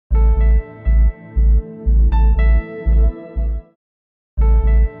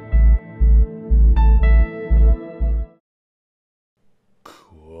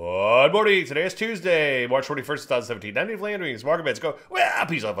Good morning. Today is Tuesday, March 21st, 2017. I'm Dave Landry. Market bets go, well,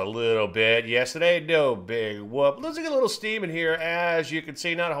 piece off a little bit yesterday. No big whoop. Losing a little steam in here, as you can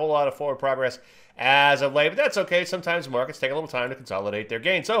see. Not a whole lot of forward progress as of late, but that's okay. Sometimes markets take a little time to consolidate their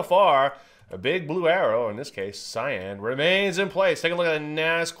gain. So far, a big blue arrow, in this case, cyan, remains in place. Take a look at the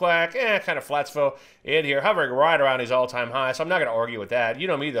NASDAQ. Kind of flatsville in here, hovering right around these all-time highs. So I'm not going to argue with that. You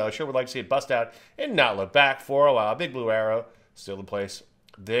know me, though. Sure would like to see it bust out and not look back for a while. Big blue arrow still in place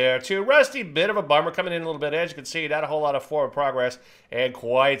there too. Rusty, bit of a bummer, coming in a little bit. As you can see, not a whole lot of forward progress in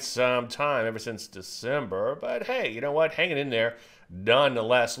quite some time, ever since December. But hey, you know what? Hanging in there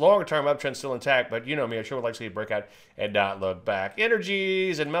nonetheless. Longer term uptrend still intact, but you know me, I sure would like to see it break out and not look back.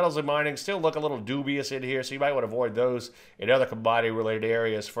 Energies and metals and mining still look a little dubious in here, so you might want to avoid those in other commodity-related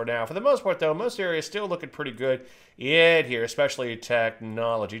areas for now. For the most part, though, most areas still looking pretty good in here, especially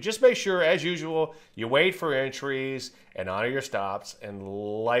technology. Just make sure, as usual, you wait for entries and honor your stops in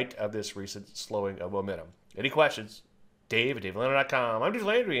light of this recent slowing of momentum. Any questions? Dave at DaveLandry.com. I'm Dave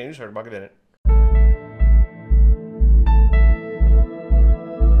Landry, and you just heard Market Minute.